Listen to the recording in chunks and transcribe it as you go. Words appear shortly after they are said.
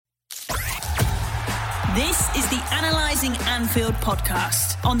This is the Analysing Anfield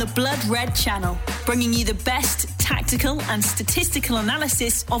podcast on the Blood Red channel, bringing you the best tactical and statistical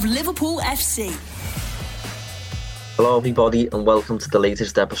analysis of Liverpool FC. Hello everybody and welcome to the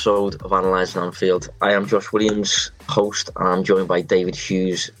latest episode of Analysing Anfield. I am Josh Williams, host, and I'm joined by David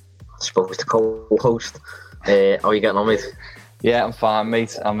Hughes, I suppose the co-host. How are you getting on, mate? Yeah, I'm fine,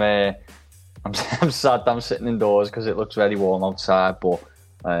 mate. I'm sad that I'm sitting indoors because it looks very warm outside, but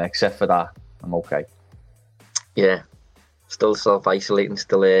except for that, I'm okay. Yeah, still self-isolating,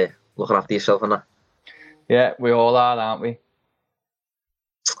 still looking after yourself and that. Yeah, we all are, aren't we?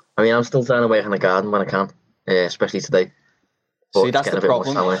 I mean, I'm still trying to work in the garden when I can, especially today. But see, that's the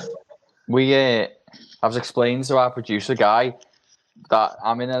problem. I was explaining to our producer guy that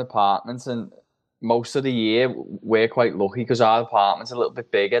I'm in an apartment, and most of the year we're quite lucky because our apartment's a little bit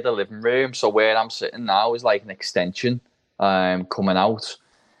bigger, the living room. So where I'm sitting now is like an extension coming out.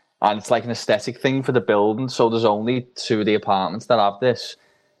 And it's like an aesthetic thing for the building. So there's only two of the apartments that have this.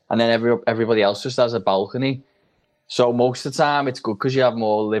 And then everybody else just has a balcony. So most of the time it's good because you have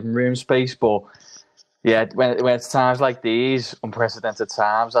more living room space. But yeah, when it's times like these, unprecedented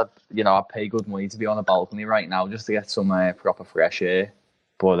times, I'd pay good money to be on a balcony right now just to get some proper fresh air.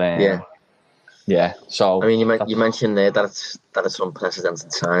 But yeah. So I mean, you mentioned there that it's unprecedented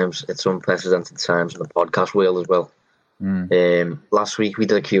times. It's unprecedented times in the podcast world as well. Last week we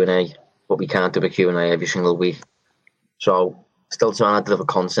did a Q&A, but we can't do a Q&A every single week. So still trying to deliver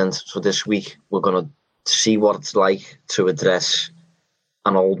content. So this week we're going to see what it's like to address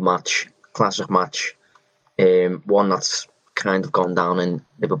an old match, classic match, one that's kind of gone down in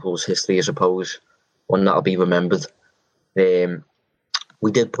Liverpool's history, I suppose, one that'll be remembered.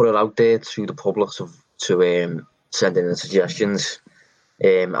 We did put it out there to the public to send in the suggestions,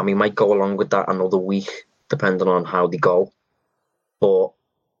 and we might go along with that another week, depending on how they go. But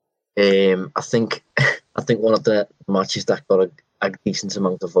I think one of the matches that got a decent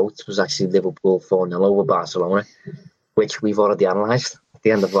amount of votes was actually Liverpool 4-0 over Barcelona, which we've already analysed at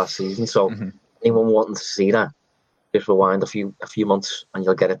the end of last season. So anyone wanting to see that, just rewind a few months and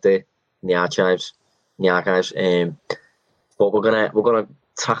you'll get it there in the archives. But we're gonna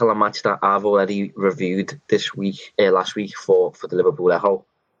tackle a match that I've already reviewed last week for the Liverpool Echo.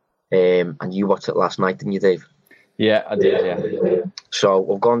 And you watched it last night, didn't you, Dave? Yeah, I did, yeah. So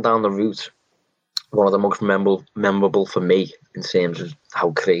we've gone down the route, one of the most memorable for me in terms of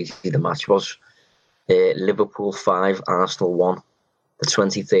how crazy the match was. Liverpool 5, Arsenal 1, the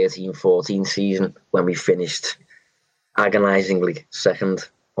 2013-14 season, when we finished agonisingly second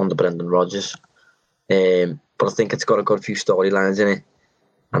under Brendan Rodgers. But I think it's got a good few storylines in it.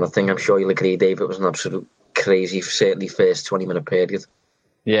 And I'm sure you'll agree, Dave, it was an absolute crazy, certainly first 20-minute period.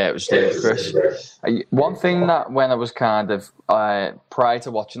 Yeah, it was ludicrous. One thing that when I was kind of, prior to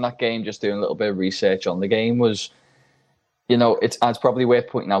watching that game, just doing a little bit of research on the game was, it's probably worth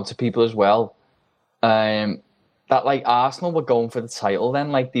pointing out to people as well, that like Arsenal were going for the title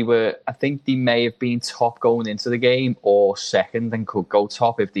then. Like I think they may have been top going into the game or second and could go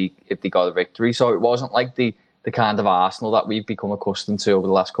top if they got a victory. So it wasn't like the kind of Arsenal that we've become accustomed to over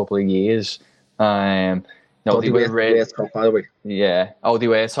the last couple of years. No, they were really top, by the way. Yeah. Oh, they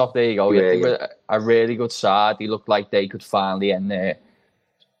were top. There you go. Yeah, they were a really good side. They looked like they could finally end their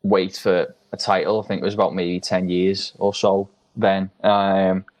wait for a title. I think it was about maybe 10 years or so then.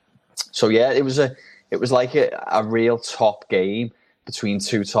 So yeah, it was like a real top game between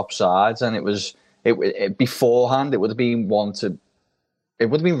two top sides, and it beforehand it would have been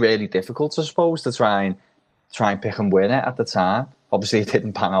really difficult, I suppose, to try and pick and win it at the time. Obviously, it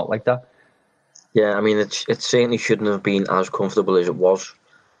didn't pan out like that. Yeah, I mean, it certainly shouldn't have been as comfortable as it was.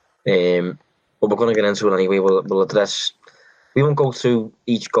 But we're going to get into it anyway. We'll address... We won't go through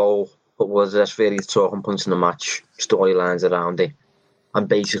each goal, but we'll address various talking points in the match, storylines around it, and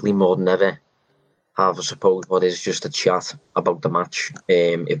basically more than ever have, I suppose, what is just a chat about the match.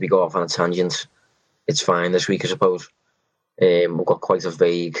 If we go off on a tangent, it's fine this week, I suppose. We've got quite a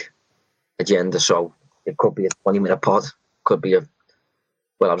vague agenda, so it could be a 20-minute pod, could be a...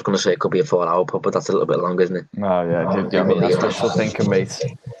 Well, I was going to say it could be a 4-hour pod, but that's a little bit long, isn't it? Oh, yeah. I mean, that's wishful thinking, mate.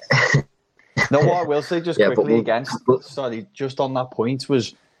 No, what I will say just quickly just on that point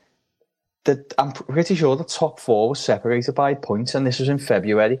was that I'm pretty sure the top four was separated by points, and this was in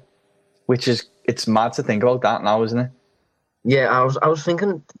February, which is, it's mad to think about that now, isn't it? Yeah, I was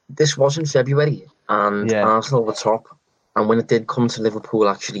thinking this was in February, and Arsenal were top, and when it did come to Liverpool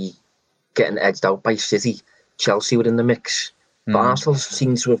actually getting edged out by City, Chelsea were in the mix. But Arsenal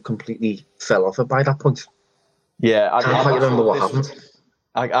seems to have completely fell off it by that point. Yeah, I can't quite remember what happened.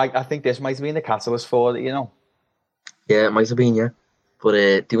 I think this might have been the catalyst for it, Yeah, it might have been, yeah. but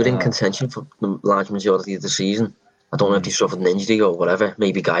they were in contention for the large majority of the season. I don't know if they suffered an injury or whatever.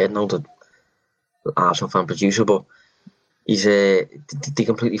 Maybe Guy had known the Arsenal fan producer, but they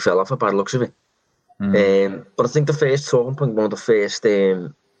completely fell off it by the looks of it. But I think the first talking point, one of the first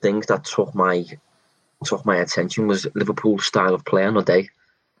things that took my attention was Liverpool's style of play on the day.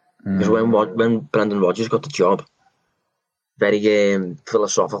 Because when Brendan Rodgers got the job, very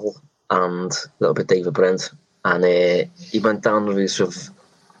philosophical and a little bit David Brent, and he went down the route of,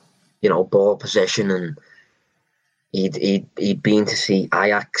 ball possession, and he'd been to see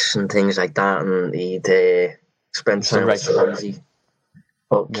Ajax and things like that, and he'd spent time with Swansea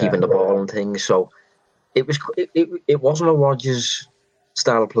about keeping the ball and things. So it wasn't a Rodgers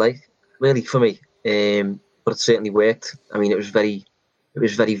style of play really for me, but it certainly worked. I mean, it was very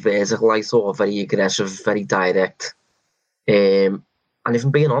vertical. I thought, very aggressive, very direct, and if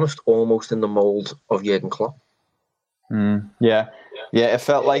I'm being honest, almost in the mould of Jurgen Klopp. Yeah. It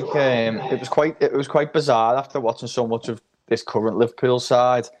felt like it was quite bizarre after watching so much of this current Liverpool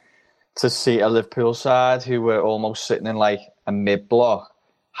side to see a Liverpool side who were almost sitting in like a mid-block,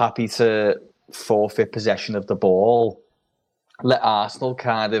 happy to forfeit possession of the ball, let Arsenal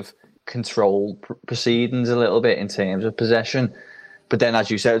kind of control proceedings a little bit in terms of possession. But then, as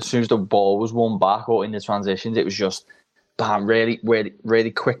you said, as soon as the ball was won back or in the transitions, it was just bam, really, really,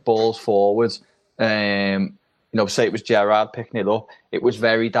 really quick balls forwards. Say it was Gerrard picking it up. It was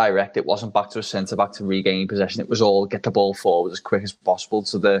very direct. It wasn't back to a centre-back to regain possession. It was all get the ball forward as quick as possible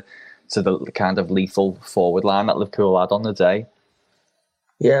to the kind of lethal forward line that Liverpool had on the day.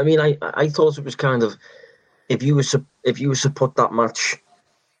 Yeah, I mean, I thought it was kind of, if you was to put that match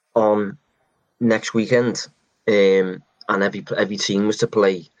on next weekend, and every team was to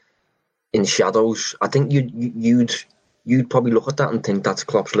play in shadows, I think you'd probably look at that and think that's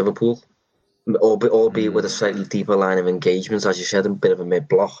Klopp's Liverpool, albeit with a slightly deeper line of engagements, as you said, a bit of a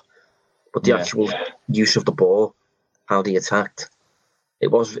mid-block. But the actual use of the ball, how they attacked,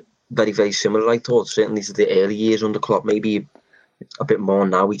 it was very, very similar, I thought, certainly to the early years under Klopp. Maybe a bit more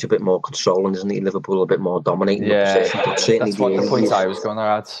now, he's a bit more controlling, isn't he? Liverpool a bit more dominating the possession. But certainly that's what the point I was going to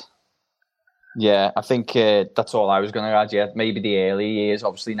add. Yeah, I think that's all I was going to add. Yeah, maybe the early years.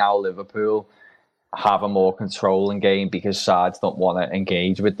 Obviously now Liverpool have a more controlling game because sides don't want to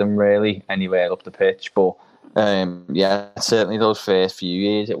engage with them really anywhere up the pitch. But certainly those first few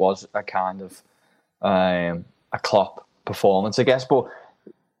years it was a kind of a Klopp performance, I guess. But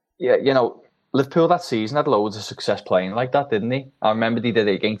yeah, Liverpool that season had loads of success playing like that, didn't he? I remember they did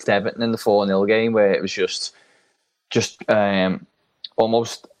it against Everton in the 4-0 game where it was just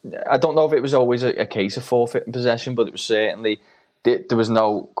almost, I don't know if it was always a case of forfeiting possession, but it was certainly, there was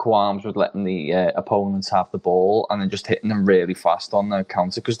no qualms with letting the opponents have the ball and then just hitting them really fast on the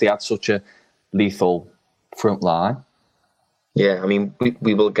counter because they had such a lethal front line. Yeah, I mean,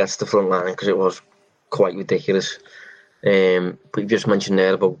 we will get to the front line because it was quite ridiculous. But you just mentioned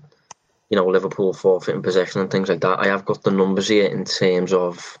there about, Liverpool forfeiting possession and things like that. I have got the numbers here in terms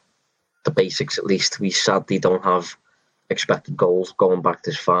of the basics, at least. We sadly don't have expected goals going back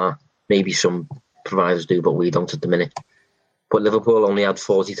this far. Maybe some providers do, but we don't at the minute. But Liverpool only had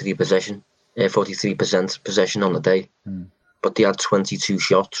 43% possession on the day, but they had 22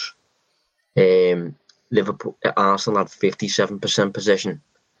 shots. Arsenal had 57% possession,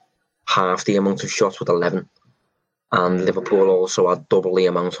 half the amount of shots with 11. And Liverpool also had double the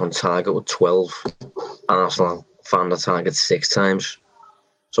amount on target with 12. Arsenal found the target 6 times.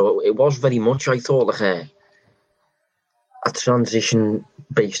 So it was very much, I thought, like a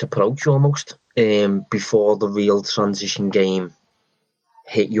transition-based approach almost, before the real transition game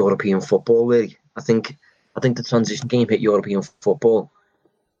hit European football, really. I think the transition game hit European football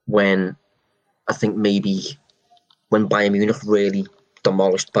when Bayern Munich really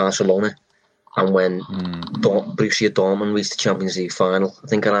demolished Barcelona, and when Borussia Dortmund reached the Champions League final. I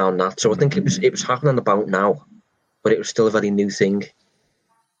think around that. So I think it was happening about now, but it was still a very new thing.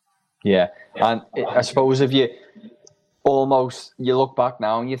 Yeah, and I suppose if you look back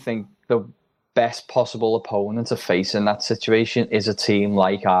now and you think the best possible opponent to face in that situation is a team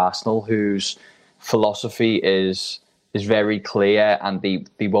like Arsenal, whose philosophy is very clear and they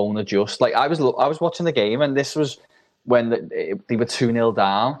won't adjust. Like I was watching the game, and this was when they were 2-0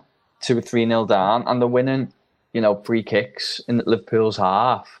 down, 2 or 3-0 down, and they're winning, free kicks in Liverpool's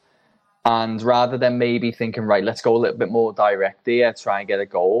half. And rather than maybe thinking, right, let's go a little bit more direct here, try and get a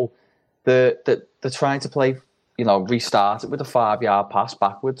goal, they're trying to play, restart it with a 5-yard pass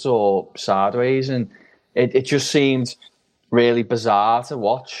backwards or sideways, and it just seemed really bizarre to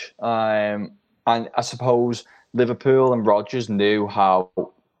watch. And I suppose Liverpool and Rodgers knew how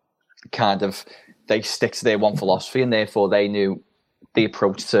kind of they stick to their one philosophy, and therefore they knew the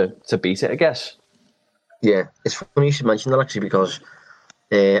approach to beat it, I guess. Yeah, it's funny you should mention that actually, because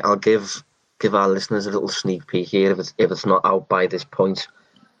I'll give our listeners a little sneak peek here if it's not out by this point.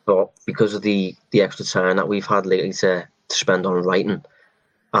 But because of the extra time that we've had lately to spend on writing,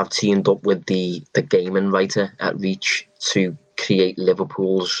 I've teamed up with the gaming writer at Reach to create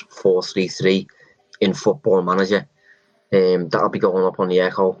Liverpool's 4-3-3 in Football Manager. That'll be going up on the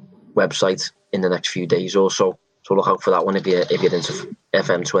Echo website in the next few days or so. So look out for that one if you're into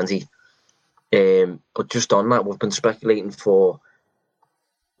FM20. But just on that, we've been speculating for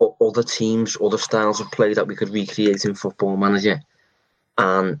other teams, other styles of play that we could recreate in Football Manager.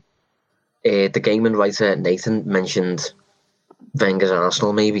 And the gaming writer Nathan mentioned Wenger's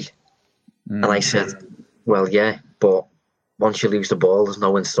Arsenal maybe. And I said, well, yeah, but once you lose the ball, there's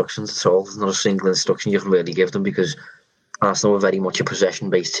no instructions at all. There's not a single instruction you can really give them, because Arsenal were very much a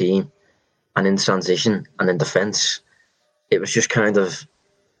possession-based team. And in transition and in defence, it was just kind of,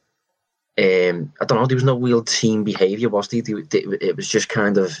 I don't know, there was no real team behaviour, was there? It was just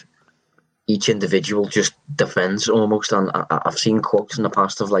kind of each individual just defends almost. And I've seen quotes in the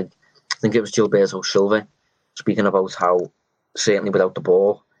past of, like, I think it was Gilberto Silva speaking about how, certainly without the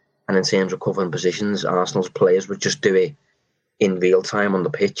ball and in terms of covering positions, Arsenal's players would just do it in real time on the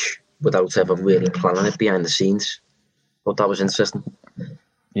pitch without ever really planning it behind the scenes. But that was interesting.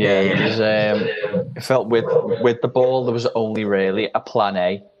 Yeah, it felt with the ball there was only really a plan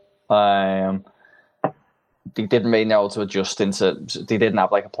A. They didn't really know how to adjust into. They didn't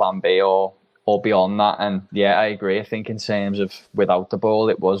have like a plan B or beyond that. And yeah, I agree. I think in terms of without the ball,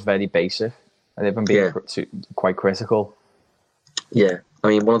 it was very basic. They've been being quite critical. Yeah, I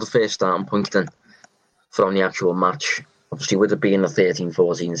mean, one of the first starting points then from the actual match, obviously with it being the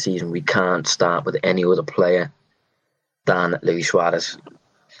 13-14 season, we can't start with any other player than Luis Suarez.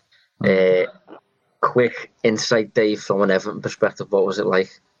 Quick insight, Dave, from an Everton perspective, what was it like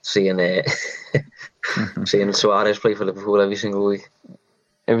seeing Suarez play for Liverpool every single week?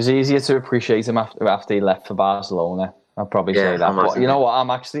 It was easier to appreciate him after he left for Barcelona. I'll probably say that. But you know what? I'm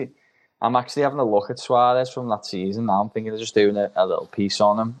actually having a look at Suarez from that season now. I'm thinking of just doing a little piece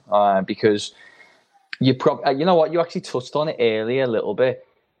on him because you know what? You actually touched on it earlier a little bit.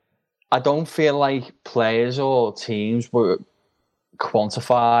 I don't feel like players or teams were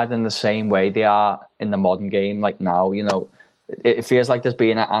quantified in the same way they are in the modern game. Like now, you know, it feels like there's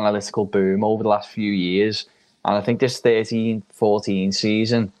been an analytical boom over the last few years. And I think this 13-14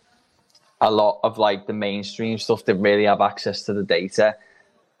 season, a lot of like the mainstream stuff didn't really have access to the data.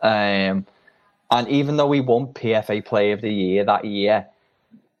 And even though we won PFA Player of the Year that year,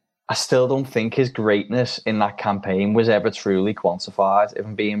 I still don't think his greatness in that campaign was ever truly quantified, if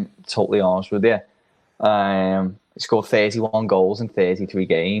I'm being totally honest with you. He scored 31 goals in 33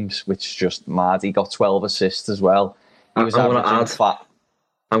 games, which is just mad. He got 12 assists as well. He was I'm going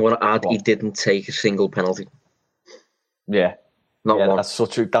to add, he didn't take a single penalty. Yeah. Not one.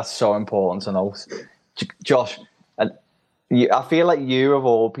 That's so important to note. Josh, I feel like you, of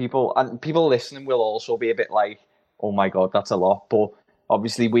all people, and people listening will also be a bit like, oh my God, that's a lot. But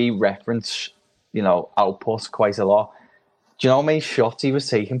obviously we reference, you know, output quite a lot. Do you know how many shots he was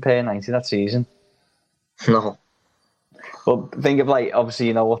taking per 90 that season? No. Well, think of like, obviously,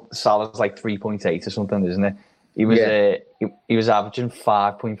 you know what, Salah's like 3.8 or something, isn't it? He was he was averaging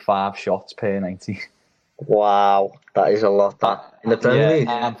 5.5 shots per 90. Wow, that is a lot. That in the Premier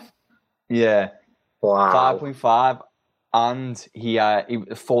League. Yeah. Wow. 5.5, and he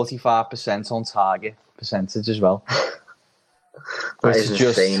 45% on target percentage as well. That is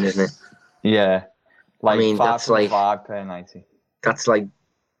insane, isn't it? Yeah, like, I mean, 5.5 per 90. That's like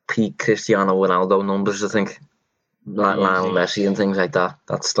peak Cristiano Ronaldo numbers, I think. Like Lionel Messi and things like that.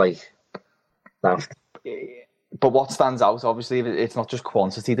 That's like that. But what stands out, obviously, it's not just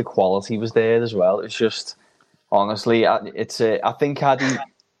quantity; the quality was there as well. It's just, honestly, I think had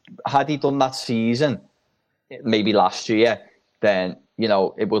he done that season, maybe last year, then you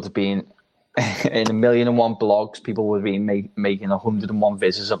know it would have been in 1,000,001 blogs. People would have been making 101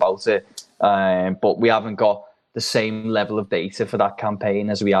 visits about it. But we haven't got the same level of data for that campaign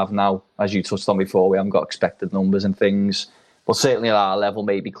as we have now. As you touched on before, we haven't got expected numbers and things. But certainly at our level,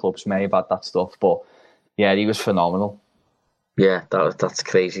 maybe clubs may have had that stuff. But yeah, he was phenomenal. Yeah, that's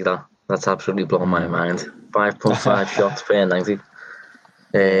crazy. That's absolutely blown my mind. 5.5 shots per 90.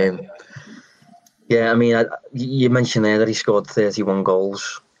 Yeah, I mean, you mentioned there that he scored 31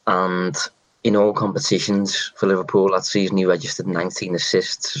 goals, and in all competitions for Liverpool that season, he registered 19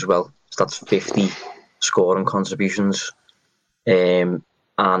 assists as well. So that's 50 scoring contributions. And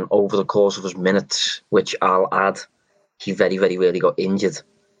over the course of his minutes, which I'll add, he very, very rarely got injured.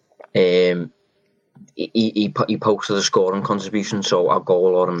 he posted a scoring contribution, so a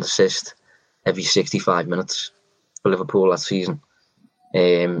goal or an assist every 65 minutes for Liverpool that season.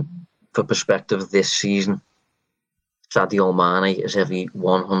 For perspective, this season, Sadio Mane is every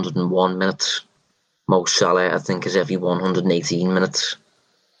 101 minutes. Mo Salah, I think, is every 118 minutes.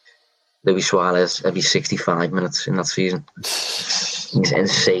 Luis Suarez every 65 minutes in that season. He's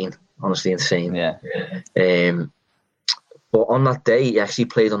insane, honestly insane. Yeah. But on that day, he actually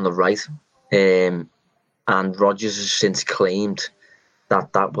played on the right. And Rodgers has since claimed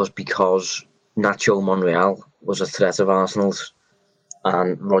that was because Nacho Monreal was a threat of Arsenal's.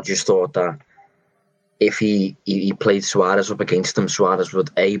 And Rodgers thought that if he played Suarez up against him, Suarez would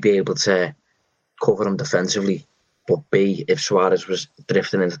A, be able to cover him defensively, but B, if Suarez was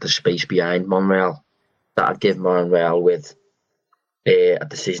drifting into the space behind Monreal, that'd give Monreal with a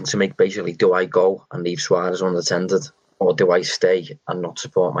decision to make. Basically, do I go and leave Suarez unattended, or do I stay and not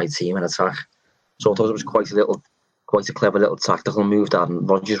support my team in attack? So I thought it was quite a clever little tactical move, that, and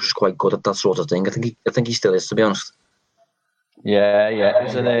Rodgers was quite good at that sort of thing. I think he still is, to be honest. Yeah.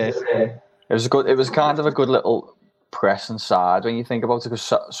 It was kind of a good little pressing side when you think about it,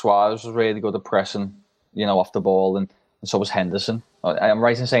 because Suarez was really good at pressing, off the ball, and so was Henderson. I'm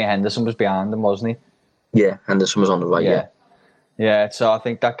right in saying Henderson was behind him, wasn't he? Yeah, Henderson was on the right. Yeah. So I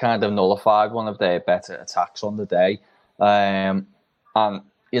think that kind of nullified one of their better attacks on the day. And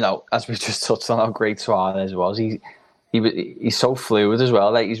as we just touched on how great Suarez was, he's so fluid as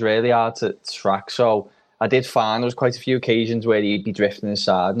well. Like, he's really hard to track. So I did find there was quite a few occasions where he'd be drifting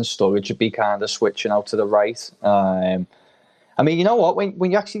inside and Sturridge would be kind of switching out to the right. I mean, you know what?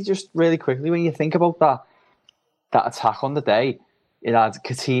 When you actually just really quickly, when you think about that attack on the day, it had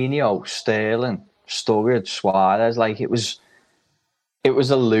Coutinho, Sterling, Sturridge, Suarez. Like, it was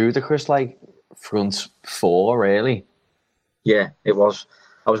a ludicrous front four, really. Yeah, it was.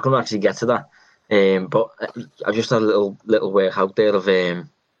 I was going to actually get to that, but I just had a little work out there of them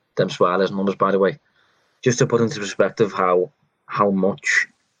Suarez numbers, by the way. Just to put into perspective how much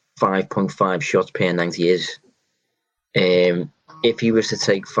 5.5 shots per 90 is. If he was to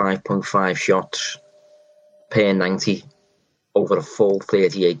take 5.5 shots per 90 over a full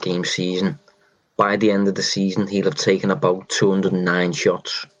 38 game season, by the end of the season he'll have taken about 209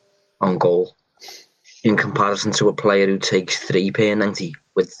 shots on goal. In comparison to a player who takes 3 per 90,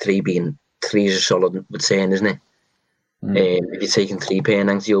 with 3 is a solid return, isn't it? If you're taking 3 per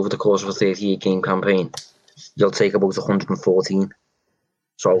 90 over the course of a 38 game campaign, you'll take about 114.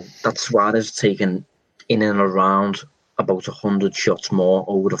 So that's Suarez taking in and around about 100 shots more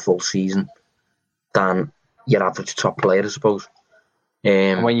over the full season than your average top player, I suppose.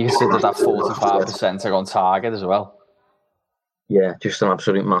 And when you consider that 45% are on target as well. Yeah, just an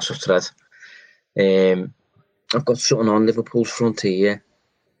absolute massive threat. I've got something on Liverpool's front here.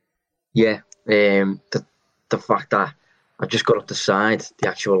 Yeah, the fact that I just got up the side, the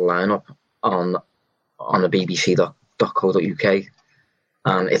actual lineup on the bbc.co.uk,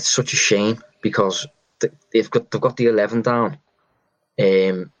 and it's such a shame because they've got the 11 down,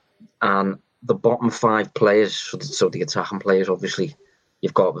 and the bottom 5 players, so the attacking players, obviously,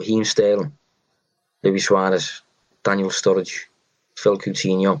 you've got Raheem Sterling, Luis Suarez, Daniel Sturridge, Phil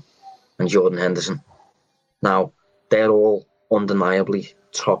Coutinho, and Jordan Henderson. Now, they're all undeniably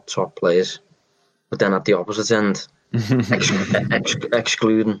top players, but then at the opposite end,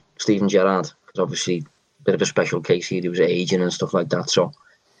 excluding Steven Gerrard, because obviously a bit of a special case here, he was aging and stuff like that, so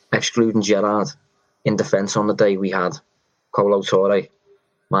excluding Gerrard, in defence on the day we had Kolo Touré,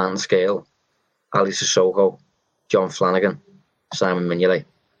 Martin Scale, Ali Sissoko, John Flanagan, Simon Mignolet.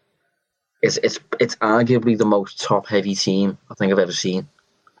 It's arguably the most top-heavy team I think I've ever seen.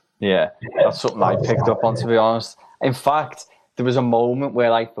 Yeah, that's something I picked up on, to be honest. In fact, there was a moment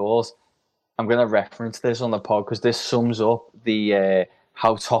where I thought, I'm going to reference this on the pod because this sums up the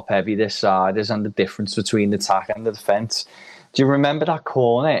how top-heavy this side is and the difference between the attack and the defence. Do you remember that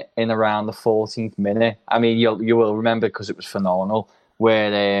corner in around the 14th minute? I mean, you will remember because it was phenomenal,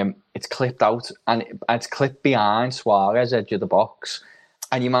 where it's clipped out and it's clipped behind Suarez, edge of the box,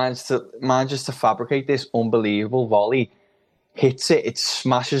 and he manages to fabricate this unbelievable volley, hits it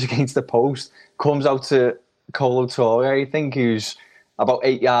smashes against the post, comes out to Kolo Touré, I think, who's about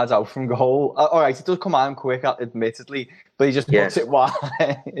 8 yards out from goal. All right, it does come on quick, admittedly, but he just puts it wide.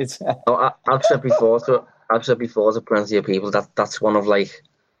 I've said before to plenty of people that's one of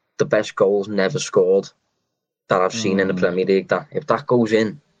the best goals never scored that I've seen in the Premier League. That if that goes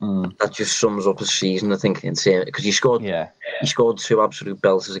in, that just sums up the season, I think, because he scored 2 absolute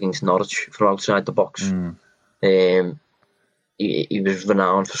belters against Norwich from outside the box. He was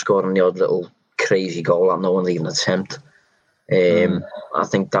renowned for scoring the odd little crazy goal that no one even attempt. I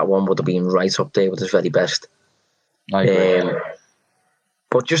think that one would have been right up there with his very best. I agree.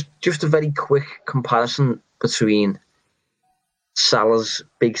 But just a very quick comparison between Salah's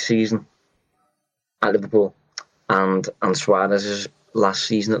big season at Liverpool and Suarez's last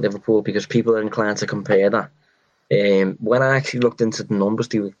season at Liverpool, because people are inclined to compare that. When I actually looked into the numbers,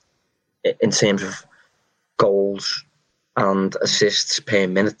 in terms of goals and assists per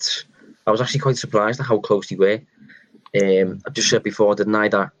minute, I was actually quite surprised at how close they were. I just said before, didn't I,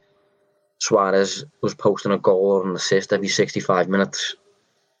 that Suarez was posting a goal or an assist every 65 minutes.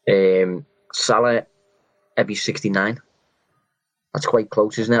 Salah every 69. That's quite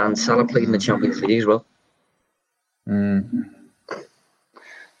close, isn't it? And Salah played in the Champions League as well.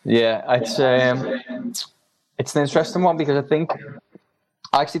 Yeah, it's an interesting one, because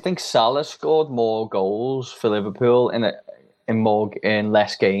I actually think Salah scored more goals for Liverpool in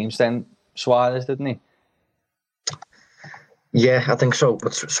less games than Suarez, didn't he? Yeah, I think so.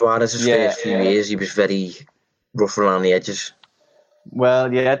 But Suarez's first few years, he was very rough around the edges.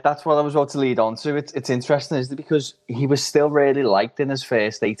 Well, yeah, that's what I was about to lead on to. It's interesting, isn't it? Because he was still really liked in his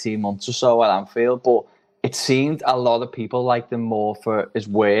first 18 months or so at Anfield, but it seemed a lot of people liked him more for his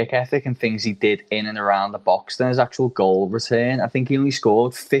work ethic and things he did in and around the box than his actual goal return. I think he only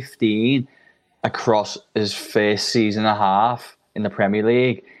scored 15 across his first season and a half in the Premier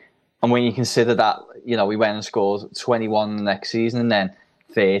League. And when you consider that, he went and scored 21 the next season and then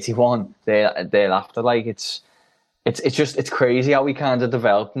 31 thereafter, like it's crazy how he kind of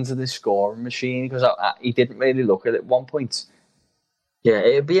developed into this scoring machine, because he didn't really look at it at one point. Yeah,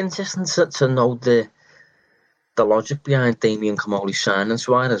 it'd be interesting to know the logic behind Damien Comolli signing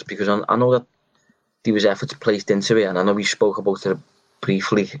Suarez, because I know that there was efforts placed into it, and I know we spoke about it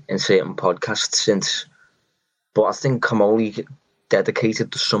briefly in certain podcasts since. But I think Comolli dedicated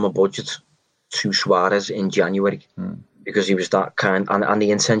the summer budget to Suarez in January because he was that kind, and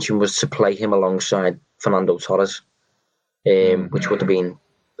the intention was to play him alongside Fernando Torres, which would have been,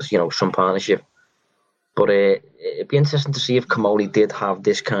 some partnership. But it'd be interesting to see if Comolli did have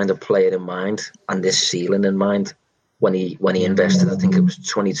this kind of player in mind and this ceiling in mind when he invested. I think it was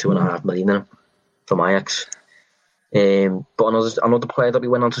 22.5 million in him from Ajax. But another player that we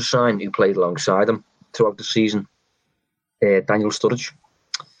went on to sign who played alongside him throughout the season, Daniel Sturridge.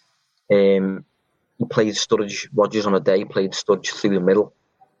 He played Sturridge Rodgers on a day, played Sturridge through the middle.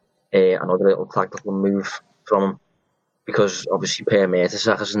 Another little tactical move from him, because obviously Per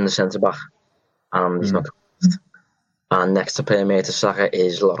Mertesacker in the centre back, and he's not the quickest. And next to Per Mertesacker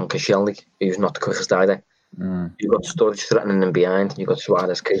is Laurent Koscielny, who's not the quickest either. You've got Sturridge threatening him behind, and you've got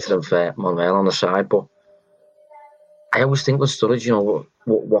Suarez catering for Manuel on the side. But I always think with Sturridge,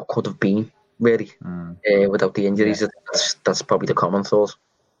 what could have been, really, without the injuries. That's probably the common thought.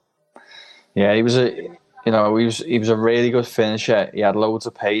 Yeah, he was a really good finisher. He had loads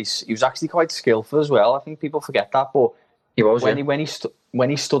of pace. He was actually quite skillful as well. I think people forget that, but he was. When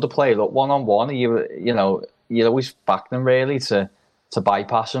he stood a player up 1-on-1, you always back them really to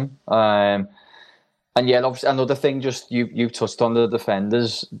bypass him. And yet, obviously, another thing, just you touched on the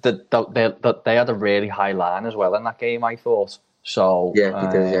defenders, that they had a really high line as well in that game, I thought. So yeah, he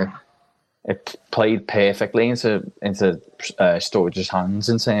did. Yeah. It played perfectly into Sturridge's hands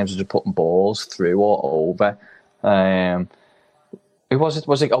in terms of just putting balls through or over. Who was it?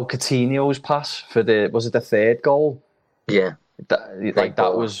 Was it Coutinho's pass was it the third goal? Yeah,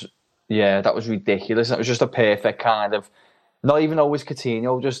 that was ridiculous. It was just a perfect kind of, not even always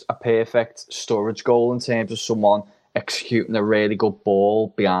Coutinho, just a perfect Sturridge goal in terms of someone executing a really good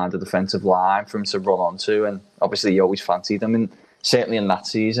ball behind the defensive line for him to run onto, and obviously you always fancied him, and certainly in that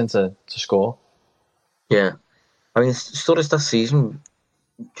season to score. Yeah, I mean, Sturridge that season,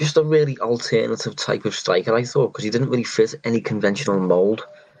 just a really alternative type of striker, I thought, because he didn't really fit any conventional mould,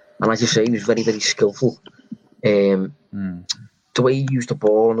 and as you say, he was very, very skillful. The way he used the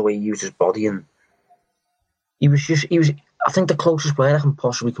ball and the way he used his body, and he was. I think the closest player I can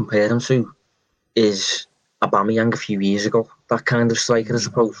possibly compare him to is Aubameyang a few years ago. That kind of striker, I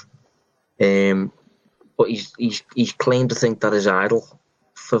suppose. But he's claimed to think that his idol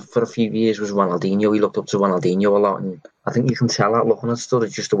for a few years was Ronaldinho. He looked up to Ronaldinho a lot, and I think you can tell that looking at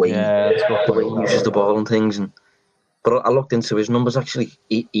Sturridge, just the way he uses the ball and things. But I looked into his numbers actually.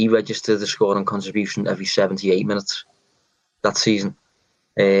 He registered the scoring contribution every 78 minutes that season,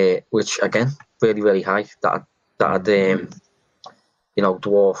 which again really, really high. That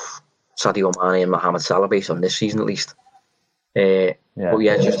dwarf Sadio Mane and Mohamed Salah based on this season at least. But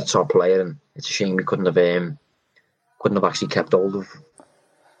yeah, just a top player, and it's a shame we couldn't have actually kept hold of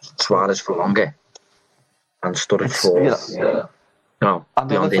Suarez for longer and Sturridge for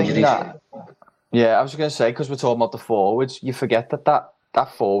beyond injuries. Yeah, I was going to say, because we're talking about the forwards, you forget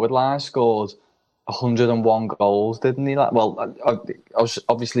that forward line scored 101 goals, didn't he? Well,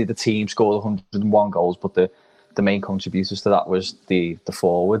 obviously the team scored 101 goals, but the main contributors to that was the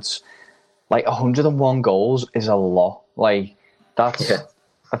forwards. 101 goals is a lot. That's... Yeah.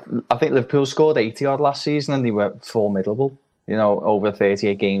 I think Liverpool scored 80 odd last season and they were formidable, over a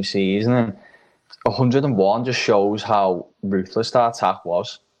 38 game season. And 101 just shows how ruthless that attack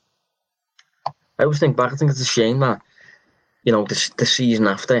was. I always think back, I think it's a shame that, the season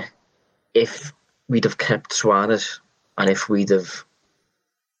after, if we'd have kept Suarez and if we'd have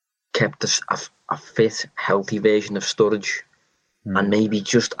kept a fit, healthy version of Sturridge and maybe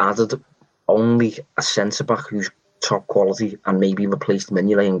just added only a centre-back who's top quality and maybe replaced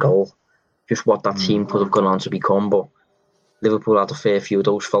Mignolet in goal, just what that team could have gone on to become. But Liverpool had a fair few of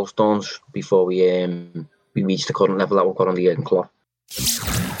those false dawns before we reached the current level that we've got on the Jurgen Klopp.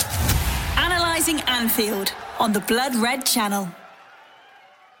 Analysing Anfield on the Blood Red Channel.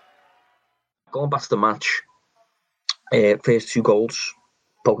 Going back to the match, first 2 goals,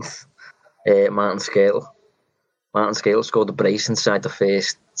 both Martin Skrtel. Martin Skrtel scored the brace inside the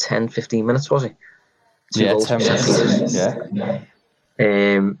first 10-15 minutes, was he? 10 minutes. Yeah.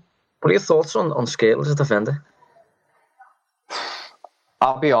 What are your thoughts on Skrtel as a defender?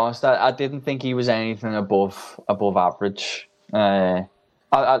 I'll be honest, I didn't think he was anything above average.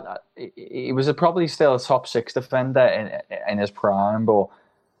 He was probably still a top 6 defender in his prime, but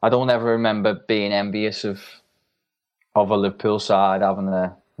I don't ever remember being envious of a Liverpool side having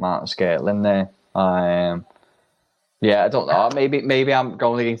a Martin Skrtel in there. I don't know. Maybe I'm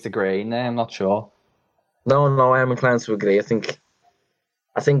going against the grain there. I'm not sure. No, I am inclined to agree. I think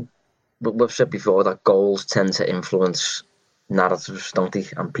we've said before that goals tend to influence narratives, don't they,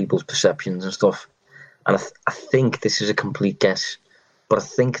 and people's perceptions and stuff. And I think this is a complete guess, but I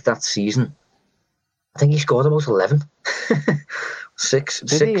think that season, he scored about 11. 6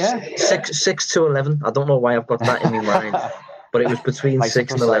 to 11. I don't know why I've got that in my mind, but it was between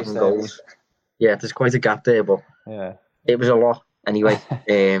 6 and 11 goals. Yeah, there's quite a gap there, but it was a lot anyway.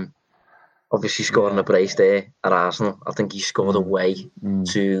 Obviously scoring a brace there at Arsenal. I think he scored away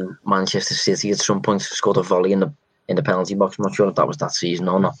to Manchester City at some point. Scored a volley in the penalty box. I'm not sure if that was that season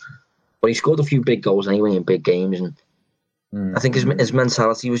or not. But he scored a few big goals anyway in big games. And I think his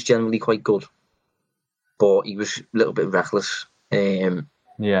mentality was generally quite good. But he was a little bit reckless. And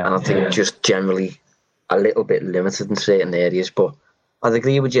I think just generally a little bit limited in certain areas. But I'd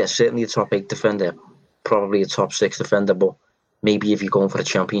agree with you. Certainly a top 8 defender. Probably a top 6 defender. But maybe if you're going for a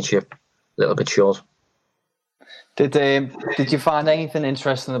championship, a little bit short. Did you find anything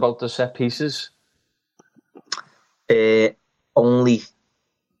interesting about the set pieces? Only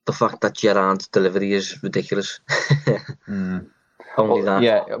the fact that Gerrard's delivery is ridiculous. Only that.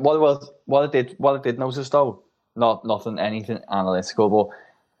 Yeah. What I did notice though, nothing anything analytical, but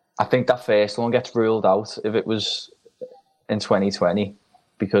I think that first one gets ruled out if it was in 2020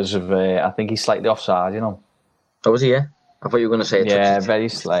 because of I think he's slightly offside. Oh, was he? Yeah. I thought you were going to say it. Very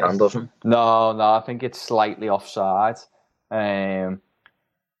slight. No, I think it's slightly offside. And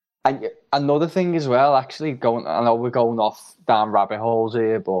another thing as well, actually, I know we're going off down rabbit holes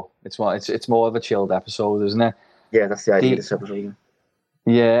here, but it's more of a chilled episode, isn't it? Yeah, that's the idea of this episode.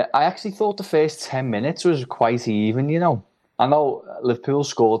 Yeah, I actually thought the first 10 minutes was quite even, I know Liverpool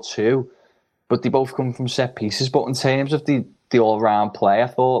scored 2, but they both come from set pieces. But in terms of the all-round play, I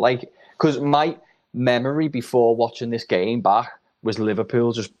thought, because my memory before watching this game back was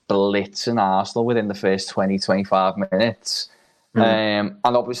Liverpool just blitzing Arsenal within the first 20-25 minutes. And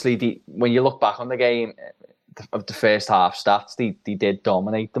obviously, when you look back on the game of the first half stats, they did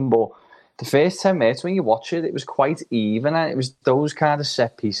dominate them. But the first 10 minutes, when you watch it, it was quite even. And it was those kind of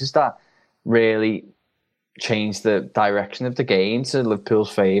set pieces that really changed the direction of the game to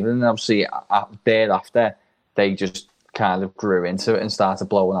Liverpool's favour. And obviously, thereafter, they just kind of grew into it and started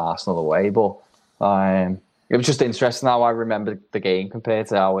blowing Arsenal away. But it was just interesting how I remember the game compared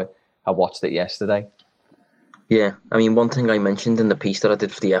to how I watched it yesterday. Yeah, I mean, one thing I mentioned in the piece that I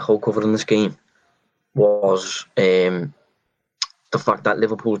did for the Echo covering this game was the fact that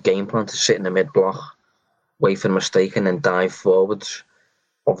Liverpool's game plan to sit in the mid-block, wait for a mistake and then dive forwards,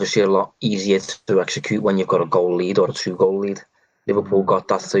 obviously a lot easier to execute when you've got a goal lead or a 2-goal lead. Liverpool got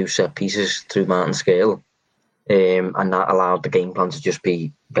that through set pieces, through Martin Skrtel, and that allowed the game plan to just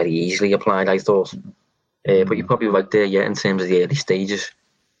be very easily applied, I thought. But you're probably right there, in terms of the early stages.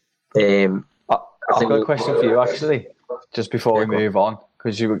 I've got a question for you, actually, just before we move on,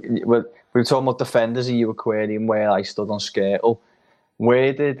 because we were talking about defenders and you were querying where I stood on Skrtel.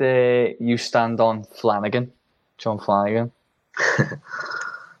 Where did you stand on Flanagan, John Flanagan?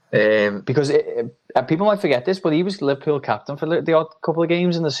 Because people might forget this, but he was Liverpool captain for the odd couple of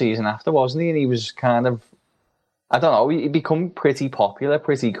games in the season after, wasn't he? And he was kind of, I don't know, he become pretty popular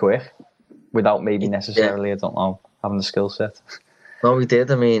pretty quick without maybe necessarily, I don't know, having the skill set. No, he did.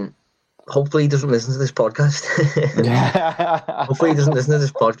 I mean, hopefully he doesn't listen to this podcast. Hopefully he doesn't listen to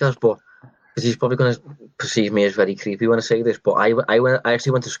this podcast, but because he's probably going to perceive me as very creepy when I say this. But I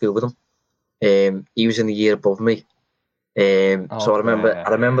actually went to school with him. He was in the year above me. So I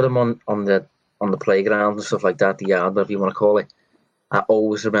remember him on the playground and stuff like that, the yard, whatever you want to call it. I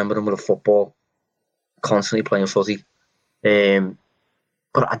always remember him with a football, constantly playing footy.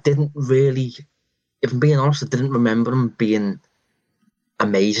 But I didn't really, if I'm being honest, I didn't remember him being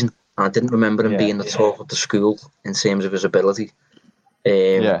amazing. I didn't remember him being the talk of the school in terms of his ability.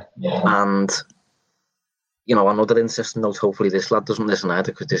 And, you know, another interesting note, hopefully this lad doesn't listen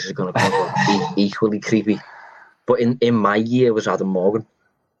either, because this is going to come equally creepy. But in my year was Adam Morgan.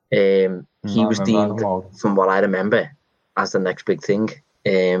 He was deemed, from what I remember, as the next big thing.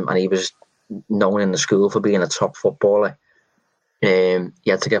 And he was known in the school for being a top footballer. He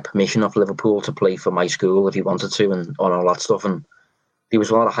had to get permission off Liverpool to play for my school if he wanted to, and all that stuff. And there was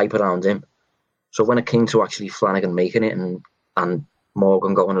a lot of hype around him. So when it came to actually Flanagan making it and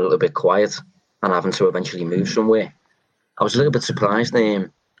Morgan going a little bit quiet and having to eventually move somewhere, I was a little bit surprised.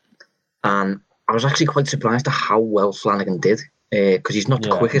 And I was actually quite surprised at how well Flanagan did, because he's not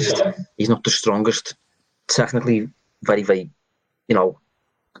the quickest, he's not the strongest, technically very, very, you know,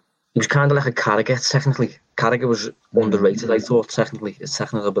 he was kind of like a Carragher technically. Carragher was underrated, I thought, technically. His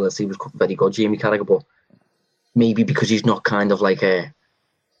technical ability was very good, Jamie Carragher, but maybe because he's not kind of like an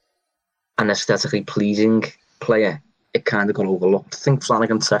aesthetically pleasing player, it kind of got overlooked. I think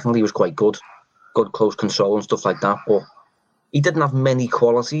Flanagan technically was quite good close control and stuff like that, but he didn't have many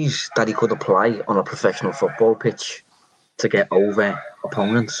qualities that he could apply on a professional football pitch to get over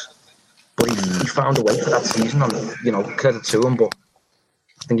opponents. But he found a way for that season, and, you know, credit to him, but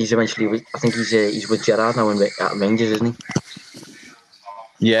I think he's he's with Gerrard now at Rangers, isn't he?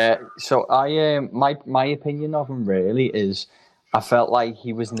 Yeah. So my opinion of him really is, I felt like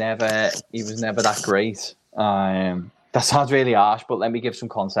he was never that great. That sounds really harsh, but let me give some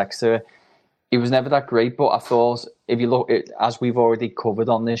context to it. He was never that great, but I thought, if you look at, as we've already covered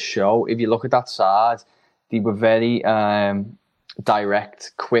on this show, if you look at that side, they were very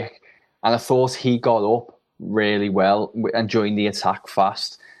direct, quick, and I thought he got up really well and joined the attack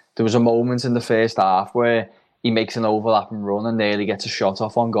fast. There was a moment in the first half where he makes an overlapping run and nearly gets a shot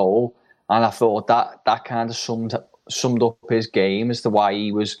off on goal, and I thought that kind of summed up his game as to why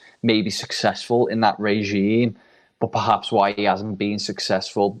he was maybe successful in that regime, but perhaps why he hasn't been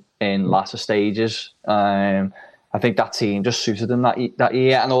successful in latter stages. I think that team just suited him that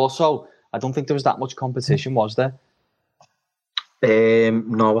year, and also I don't think there was that much competition, was there?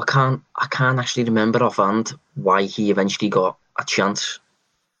 No, I can't actually remember offhand why he eventually got a chance.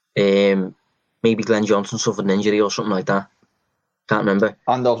 Maybe Glenn Johnson suffered an injury or something like that. Can't remember.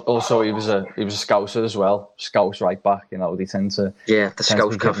 And also he was a Scouser as well. Scouts right back, you know, they tend to... Yeah, the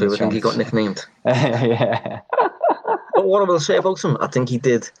Scouts Cafu, I think he got nicknamed. Yeah. But what I will say about him, I think he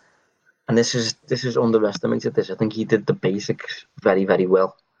did, and this is underestimated, I think he did the basics very, very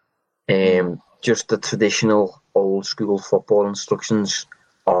well. Just the traditional old school football instructions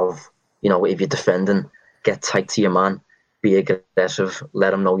of, you know, if you're defending, get tight to your man, be aggressive,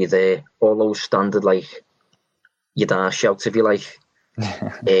 let him know you're there. All those standard, like, your dash shouts, if you like.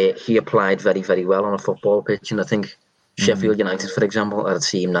 He applied very, very well on a football pitch, and I think Sheffield United, for example, are a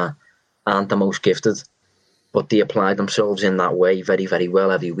team that aren't the most gifted, but they applied themselves in that way very, very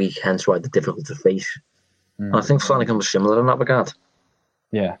well every week, hence why they're difficult to face. And I think Flanagan was similar in that regard.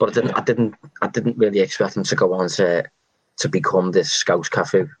 Yeah. But I didn't really expect him to go on to become this Scouts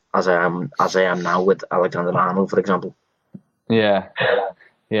Cafu as I am now with Alexander Arnold, for example. Yeah.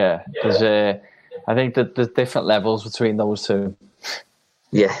 There's I think that there's different levels between those two.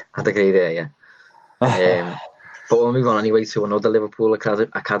 Yeah, I'd agree there, yeah. But we'll move on anyway to another Liverpool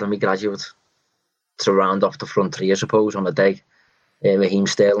Academy graduate to round off the front three, I suppose, on the day. Raheem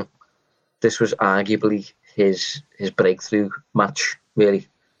Sterling. This was arguably his breakthrough match, really.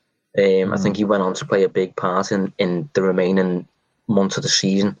 I think he went on to play a big part in the remaining months of the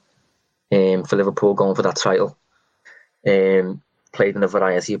season for Liverpool, going for that title. Played in a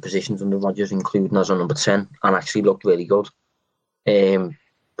variety of positions under Rodgers, including as a number 10, and actually looked really good.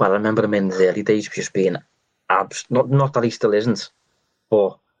 But I remember him in the early days just being not that he still isn't,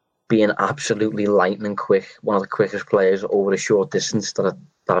 but being absolutely lightning quick, one of the quickest players over a short distance that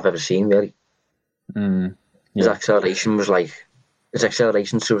I've ever seen, really. His acceleration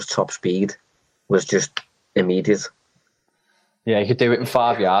to his top speed was just immediate. Yeah, he could do it in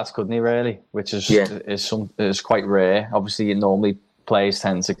 5 yards, couldn't he? Really, which is quite rare. Obviously, normally players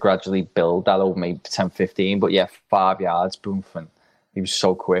tend to gradually build that over maybe 10, 15, but yeah, 5 yards, boom, and he was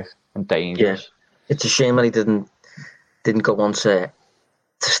so quick and dangerous. Yeah, it's a shame that he didn't go on to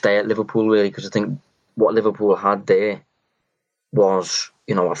stay at Liverpool, really, because I think what Liverpool had there was,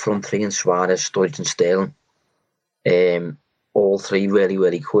 a front three in Suarez, Sturridge and Sterling. All three really,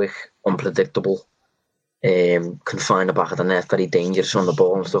 really quick, unpredictable, can find the back of the net, very dangerous on the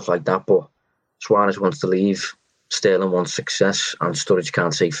ball and stuff like that. But Suarez wants to leave, Sterling wants success, and Sturridge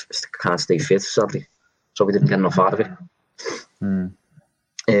can't stay fit, sadly. So we didn't get enough out of it.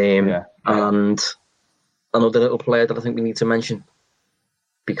 And another little player that I think we need to mention,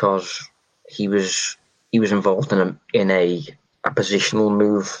 because he was involved in a positional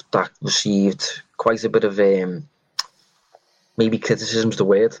move that received quite a bit of maybe criticism's the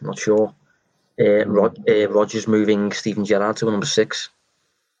word, not sure. Rodgers moving Steven Gerrard to number 6.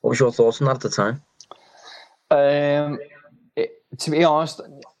 What was your thoughts on that at the time? To be honest,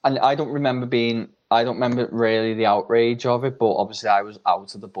 and I don't remember really the outrage of it, but obviously I was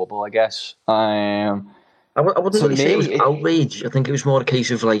out of the bubble, I guess. I wouldn't really say it was outrage. I think it was more a case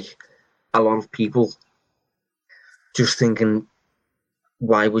of like a lot of people just thinking,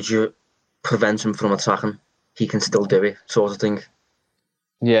 why would you prevent him from attacking? He can still do it, sort of thing.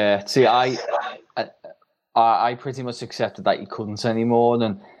 Yeah, see, I pretty much accepted that he couldn't anymore,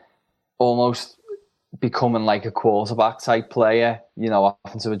 and almost becoming like a quarterback type player,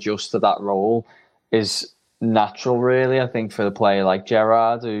 having to adjust to that role is natural, really. I think for a player like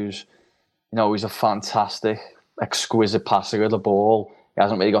Gerrard, who's, he's a fantastic, exquisite passer of the ball. He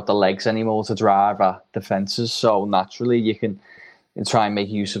hasn't really got the legs anymore to drive at defences, so naturally you can try and make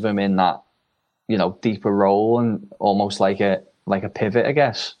use of him in that, deeper role and almost like a pivot, I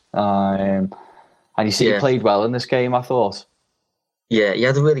guess. And he played well in this game, I thought. Yeah, he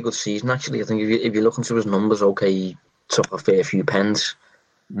had a really good season, actually. I think if you look into his numbers, okay, he took a fair few pens,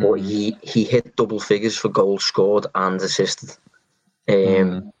 but he hit double figures for goals scored and assisted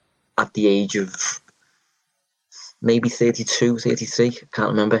at the age of maybe 32, 33,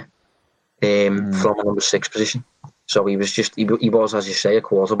 can't remember, from a number 6 position. So he was, as you say, a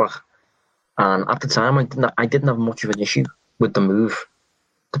quarterback. And at the time, I didn't have much of an issue with the move,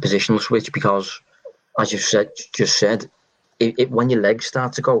 the positional switch, because, as you just said, when your legs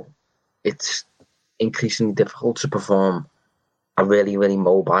start to go, it's increasingly difficult to perform a really, really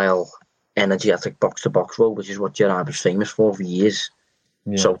mobile, energetic box-to-box role, which is what Gerrard was famous for years.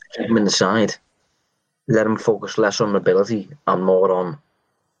 Yeah. So keep him in the side, let him focus less on mobility and more on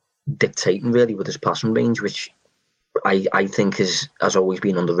dictating, really, with his passing range, which I think has always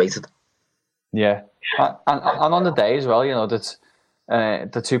been underrated. Yeah, and on the day as well, that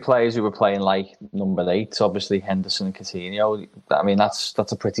the two players who were playing like number 8, obviously Henderson and Coutinho. I mean, that's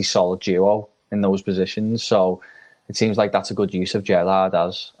a pretty solid duo in those positions. So it seems like that's a good use of Gerrard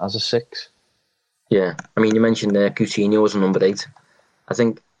as a 6. Yeah, I mean, you mentioned Coutinho as a number 8. I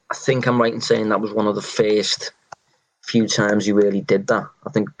think I'm right in saying that was one of the first few times he really did that. I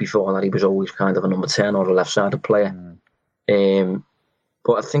think before that he was always kind of a number 10 or a left-sided player.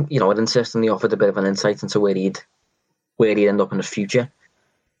 But I think, it interestingly offered a bit of an insight into where he'd end up in the future.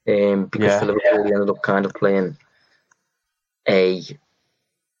 Because for Liverpool, he ended up kind of playing a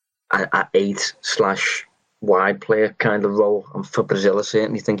 8/wide player kind of role. And for Brazil, I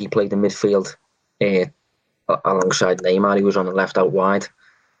certainly think he played in midfield alongside Neymar. He was on the left out wide.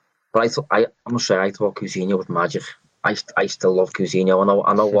 But I must say, I thought Coutinho was magic. I still love Coutinho.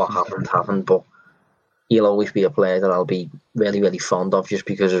 I know what happened, but he'll always be a player that I'll be really, really fond of just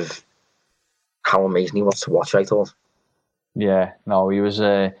because of how amazing he was to watch, I thought. Yeah, no, he was.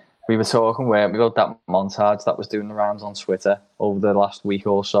 We were talking about that montage that was doing the rounds on Twitter over the last week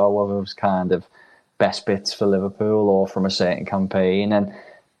or so, whether it was kind of best bits for Liverpool or from a certain campaign. And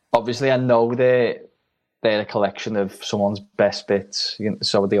obviously, I know they're a collection of someone's best bits,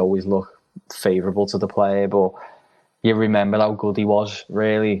 so they always look favourable to the player, but you remember how good he was,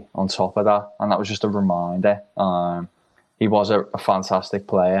 really, on top of that. And that was just a reminder. He was a fantastic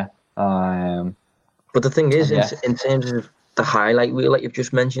player. But the thing is, in terms of the highlight reel that you've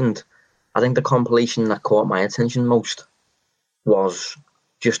just mentioned, I think the compilation that caught my attention most was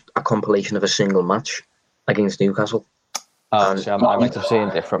just a compilation of a single match against Newcastle. I might have seen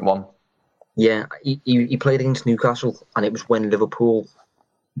a different one. Yeah, he played against Newcastle, and it was when Liverpool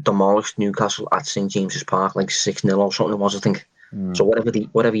demolished Newcastle at St James's Park, like 6-0 or something it was, I think. So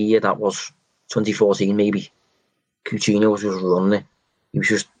whatever year that was, 2014 maybe, Coutinho was just running it. He was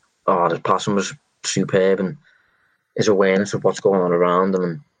just, the passing was superb, and his awareness of what's going on around him,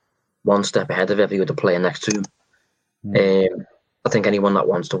 and one step ahead of every other player next to him. I think anyone that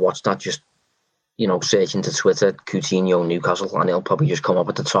wants to watch that, just search into Twitter Coutinho Newcastle, and it'll probably just come up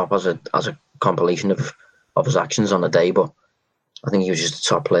at the top as a compilation of his actions on the day. But I think he was just a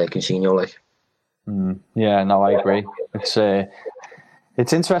top player, Coutinho. Yeah, no, I agree.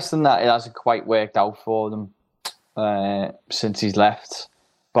 It's interesting that it hasn't quite worked out for them since he's left.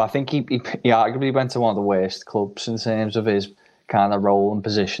 But I think he arguably went to one of the worst clubs in terms of his kind of role and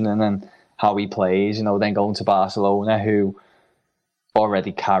positioning and how he plays. Then going to Barcelona, who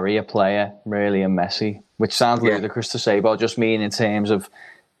already carry a player really in Messi, which sounds ludicrous to say, but I just mean in terms of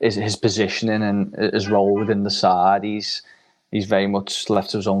his positioning and his role within the side. He's very much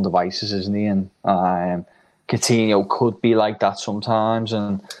left to his own devices, isn't he? And Coutinho could be like that sometimes,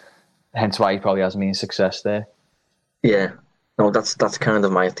 and hence why he probably hasn't been a success there. Yeah, no, that's kind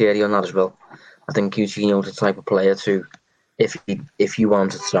of my theory on that as well. I think Coutinho's the type of player to, if you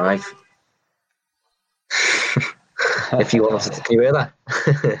want to thrive, if you want to, can you hear that?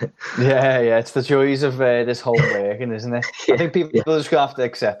 yeah, it's the joys of this whole working, isn't it? I think people are just going to have to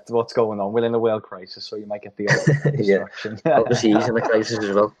accept what's going on. We're in a world crisis, so you might get the distraction. Obviously he's in a crisis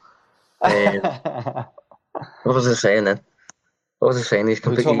as well. What was I saying then? He's completely...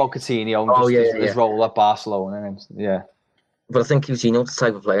 We're talking about Coutinho and his role at Barcelona. But I think Coutinho's the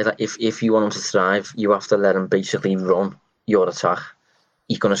type of player that if you want him to thrive, you have to let him basically run your attack.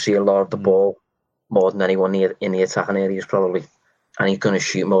 He's going to see a lot of the ball, more than anyone in the attacking areas probably, and he's going to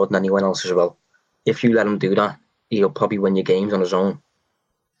shoot more than anyone else as well. If you let him do that, he'll probably win your games on his own.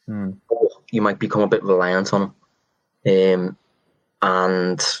 Or you might become a bit reliant on him.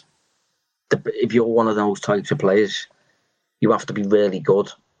 If you're one of those types of players, you have to be really good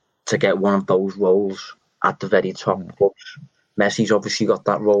to get one of those roles at the very top clubs. Messi's obviously got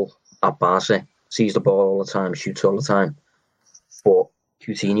that role at Barca, sees the ball all the time, shoots all the time. But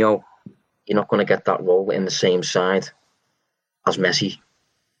Coutinho, you're not going to get that role in the same side as Messi,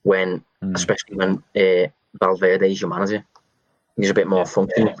 especially when Valverde is your manager. He's a bit more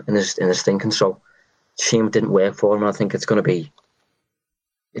functional in his thinking. So, shame it didn't work for him. I think it's going to be.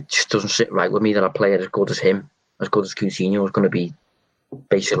 It just doesn't sit right with me that a player as good as him, as good as Coutinho, is going to be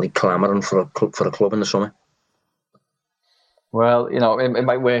basically clamouring for a club in the summer. Well, it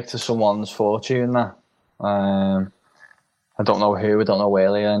might work to someone's fortune. That I don't know who, I don't know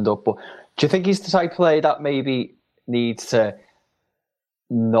where they end up, but do you think he's the type of player that maybe needs to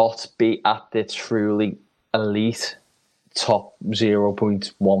not be at the truly elite top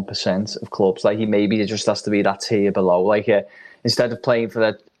 0.1% of clubs? Like, he maybe just has to be that tier below. Like, instead of playing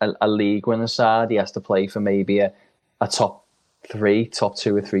for a league winner side, he has to play for maybe a top 2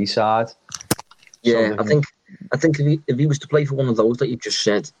 or 3 side. Yeah, I think if he was to play for one of those that you just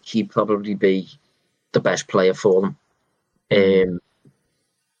said, he'd probably be the best player for them.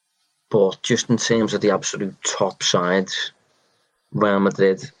 But just in terms of the absolute top sides, Real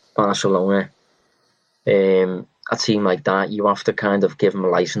Madrid, Barcelona, a team like that, you have to kind of give them a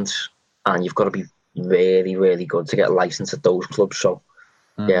license, and you've got to be really, really good to get a license at those clubs. So,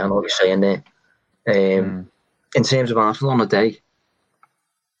 yeah, I know what you're saying there. In terms of Arsenal on the day,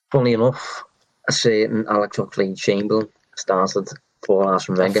 funnily enough, a certain Alex Oxlade-Chamberlain started for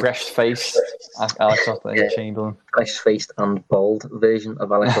Arsene Wenger. Fresh-faced Alex Oxlade-Chamberlain. Fresh-faced and bold version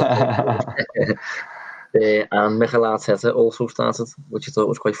of Alex Oxlade. And Mikel Arteta also started, which I thought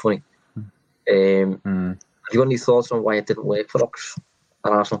was quite funny. Have you got any thoughts on why it didn't work for Ox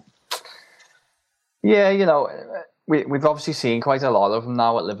at Arsenal? Yeah, we've obviously seen quite a lot of him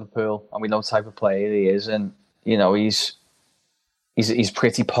now at Liverpool, and we know the type of player he is, and he's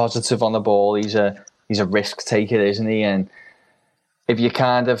pretty positive on the ball. He's a risk taker, isn't he? And if you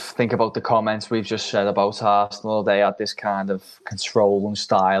kind of think about the comments we've just said about Arsenal, they had this kind of control and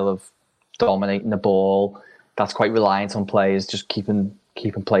style of dominating the ball that's quite reliant on players just keeping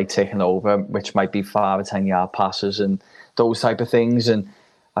play ticking over, which might be 5 or 10 yard passes and those type of things. And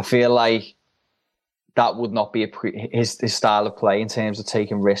I feel like that would not be his style of play in terms of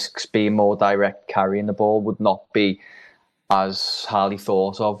taking risks, being more direct, carrying the ball would not be as highly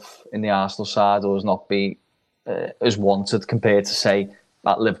thought of in the Arsenal side, or as not be as wanted compared to, say,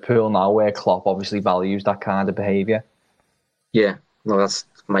 at Liverpool now, where Klopp obviously values that kind of behaviour. Yeah, no, that's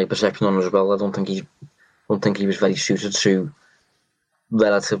my perception on it as well. I don't think he was very suited to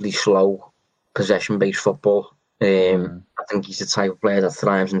relatively slow possession-based football. I think he's the type of player that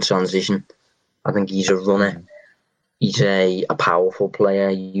thrives in transition. I think he's a runner. He's a powerful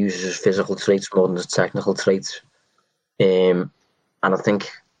player. He uses his physical traits more than his technical traits. And I think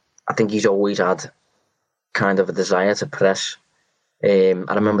he's always had kind of a desire to press. I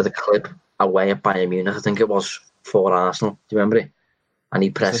remember the clip away at Bayern Munich, I think it was, for Arsenal. Do you remember it? And he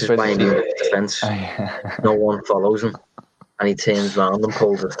presses Bayern Munich's defence. No one follows him. and he turns round and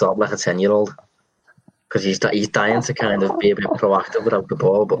pulls the stop like a 10-year-old. Because he's dying to kind of be a bit proactive without the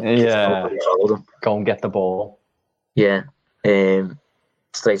ball, but nobody's hold him. Go and get the ball. Yeah.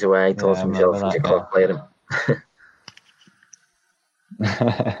 Straight away, he thought to himself, he's a club player.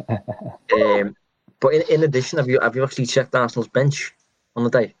 But in addition, have you actually checked Arsenal's bench on the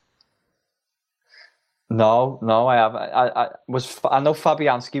day? No, I haven't. I know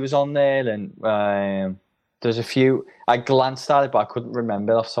Fabianski was on there, and there's a few. I glanced at it, but I couldn't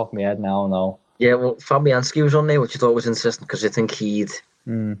remember off the top of my head now. No. Yeah, well, Fabianski was on there, which I thought was interesting because I think he'd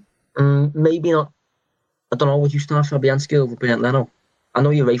maybe not. I don't know. Would you start Fabianski over Bernd Leno? I know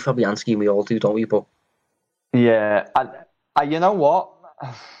you rate Fabianski, and we all do, don't we? But yeah, I you know what?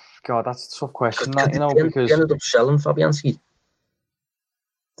 God, that's a tough question. Because he ended up selling Fabianski.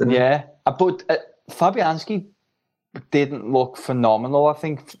 Yeah, but Fabianski didn't look phenomenal. I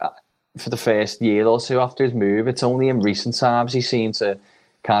think for the first year or two after his move, it's only in recent times he seemed to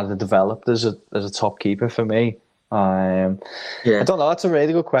kind of developed as a top keeper for me. I don't know. That's a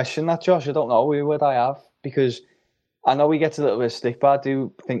really good question, that Josh. I don't know who would I have, because I know he gets a little bit of stick, but I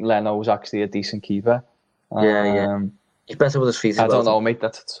do think Leno's actually a decent keeper. He's better with his feet. I don't know, mate. I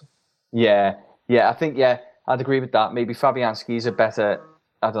think I'd agree with that. Maybe Fabianski's a better,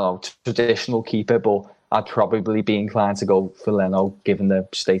 I don't know, traditional keeper, but I'd probably be inclined to go for Leno given the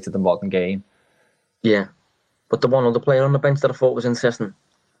state of the modern game. Yeah, but the one other player on the bench that I thought was interesting.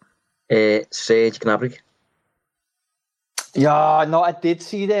 Serge Gnabry. Yeah, no, I did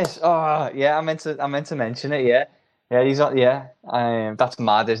see this. Oh, yeah, I meant to mention it. Yeah, he's on. Yeah, that's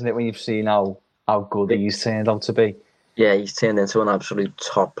mad, isn't it? When you've seen how good he's turned out to be. Yeah, he's turned into an absolute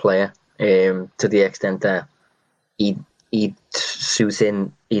top player. To the extent that he'd fit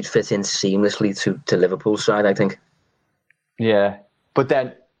in seamlessly to Liverpool's side, I think. Yeah, but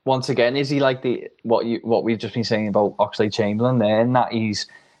then once again, is he like what we've just been saying about Oxlade-Chamberlain there, and that he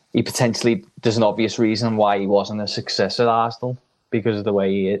potentially, there's an obvious reason why he wasn't a success at Arsenal because of the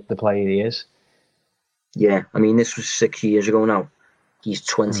way the player he is. Yeah, I mean, this was 6 years ago now. He's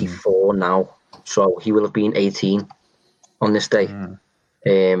 24 now, so he will have been 18 on this day.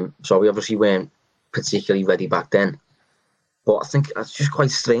 So we obviously weren't particularly ready back then. But I think it's just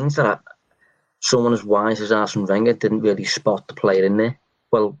quite strange that someone as wise as Arsene Wenger didn't really spot the player in there.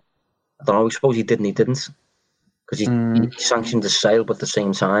 Well, I don't know, I suppose he did and he didn't. Because he sanctioned his sale, but at the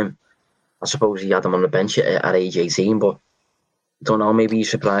same time, I suppose he had him on the bench at age 18, but I don't know, maybe he's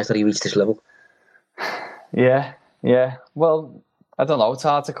surprised that he reached this level. Yeah. Well, I don't know, it's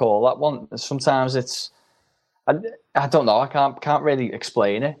hard to call that one. Sometimes it's... I don't know, I can't really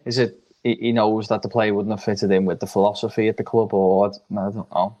explain it. Is it he knows that the player wouldn't have fitted in with the philosophy at the club, or I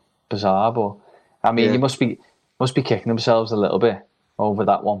don't know, bizarre, but I mean, he must be kicking themselves a little bit over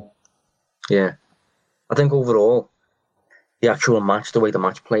that one. Yeah. I think overall, the actual match, the way the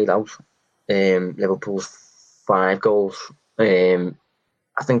match played out, Liverpool's 5 goals, I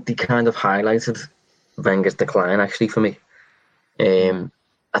think they kind of highlighted Wenger's decline, actually, for me.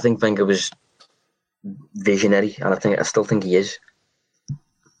 I think Wenger was visionary, and I still think he is.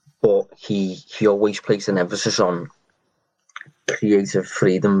 But he always placed an emphasis on creative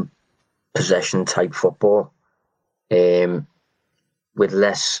freedom, possession type football, with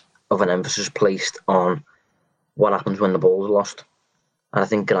less of an emphasis placed on what happens when the ball's lost. And I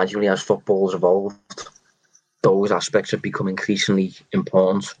think gradually as football's evolved, those aspects have become increasingly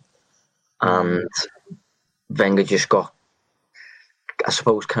important. And Wenger just got, I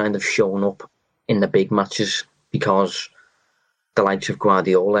suppose, kind of shown up in the big matches because the likes of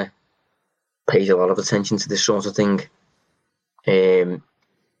Guardiola pays a lot of attention to this sort of thing. And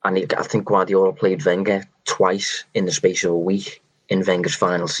I think Guardiola played Wenger twice in the space of a week in Wenger's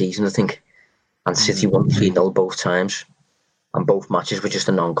final season, I think. And City won 3-0 both times. And both matches were just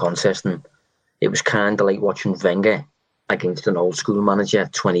a non-contest. And it was kind of like watching Wenger against an old school manager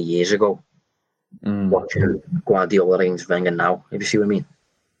 20 years ago. Watching Guardiola against Wenger now, if you see what I mean.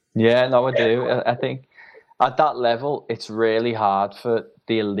 Yeah, no, I do. I think at that level, it's really hard for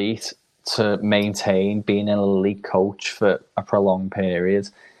the elite to maintain being an elite coach for a prolonged period.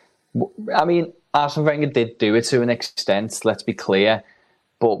 I mean, Arsene Wenger did do it to an extent, let's be clear,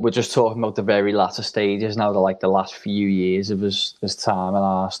 but we're just talking about the very latter stages now, the last few years of his time at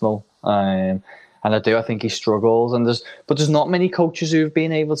Arsenal. And I think he struggles, but there's not many coaches who've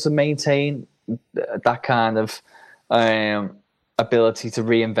been able to maintain that kind of ability to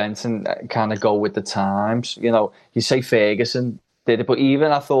reinvent and kind of go with the times. You know, you say Ferguson did it, but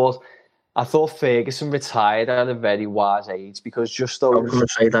even I thought Ferguson retired at a very wise age because just those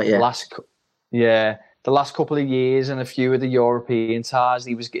the last couple of years and a few of the European ties,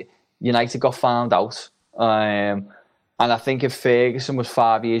 United got found out, and And I think if Ferguson was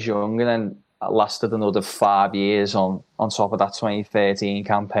 5 years younger and lasted another 5 years on top of that 2013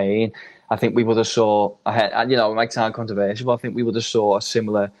 campaign, I think we would have saw, and it might sound controversial, but I think we would have saw a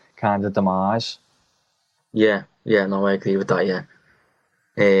similar kind of demise. Yeah, no, I agree with that, yeah.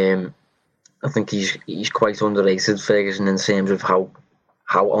 I think he's quite underrated, Ferguson, in terms of how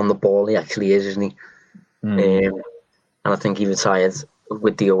on the ball he actually is, isn't he? And I think he retired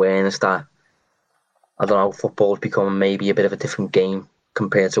with the awareness that, I don't know, football's become maybe a bit of a different game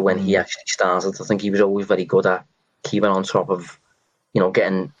compared to when he actually started. I think he was always very good at keeping on top of,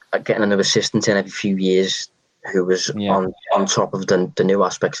 getting another assistant in every few years who was on top of the new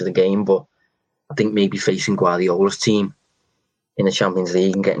aspects of the game. But I think maybe facing Guardiola's team in the Champions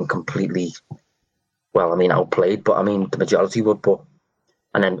League and getting completely, outplayed, but the majority would. But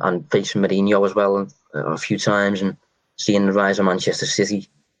and facing Mourinho as well a few times and seeing the rise of Manchester City,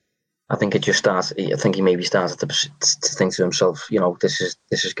 I think it just starts. I think he maybe started to think to himself, this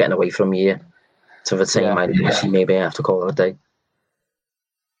is getting away from me here. To retain my legacy, maybe I have to call it a day.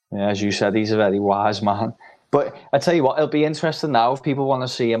 Yeah, as you said, he's a very wise man. But I tell you what, it'll be interesting now if people want to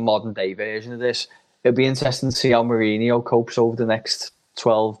see a modern day version of this. It'll be interesting to see how Mourinho copes over the next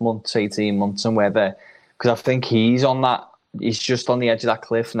 12 months, 18 months, and whether, because I think he's just on the edge of that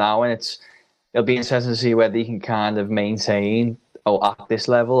cliff now, and it'll be interesting to see whether he can kind of maintain at this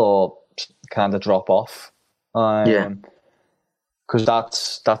level or kind of drop off. Because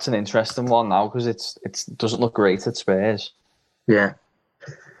that's an interesting one now, because it doesn't look great at Spurs. Yeah.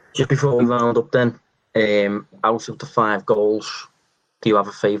 Just before we round up then, out of the 5 goals, do you have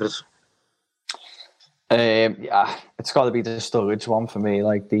a favourite? It's got to be the Sturridge one for me,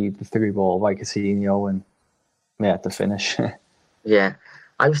 like the 3-ball by Coutinho and the finish. Yeah.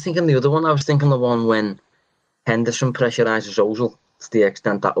 I was thinking the other one. I was thinking the one when Henderson pressurises Ozil to the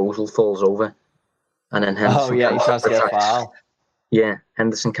extent that Ozil falls over. And then Henderson he tries to get a foul. Yeah,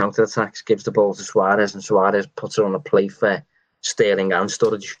 Henderson counter-attacks, gives the ball to Suarez, and Suarez puts it on a plate for Sterling and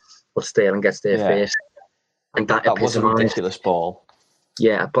Sturridge, but Sterling gets there first. I think that was a ridiculous ball.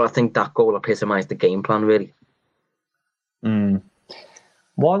 Yeah, but I think that goal epitomised the game plan, really.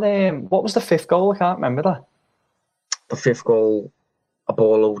 What was the 5th goal? I can't remember that. The 5th goal, a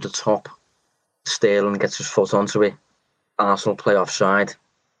ball over the top, Sterling gets his foot onto it, Arsenal play offside,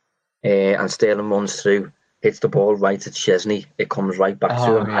 and Sterling runs through, hits the ball right at Chesney, it comes right back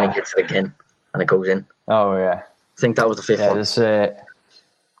to him, and he hits it again, and it goes in. Oh, yeah. I think that was the 5th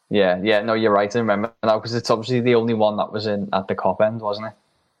one. No, you're right, I remember now, because it's obviously the only one that was in at the Kop end, wasn't it?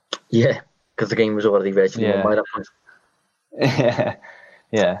 Yeah, because the game was already virtually won by that point.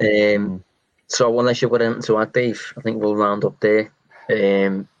 Yeah. So unless you've got anything to add, Dave, I think we'll round up there.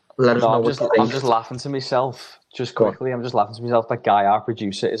 Let us know what you think. I'm just laughing to myself, just quickly, I'm just laughing to myself that Guy, our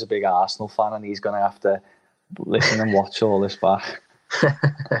producer, is a big Arsenal fan, and he's going to have to listen and watch all this back.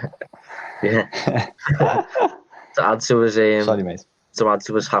 Yeah. To add to his sorry, mate. To add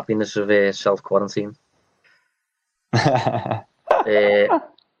to his happiness of self-quarantine. So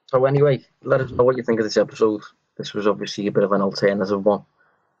anyway, let us know what you think of this episode. This was obviously a bit of an alternative one,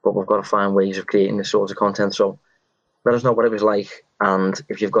 but we've got to find ways of creating this sort of content. So let us know what it was like, and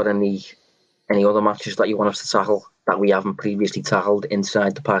if you've got any other matches that you want us to tackle that we haven't previously tackled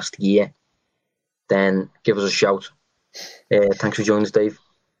inside the past year, then give us a shout. Thanks for joining us, Dave.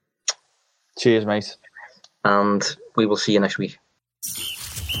 Cheers, mate. And we will see you next week.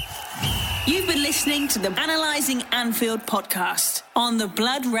 You've been listening to the Analysing Anfield podcast on the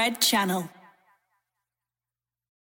Blood Red channel.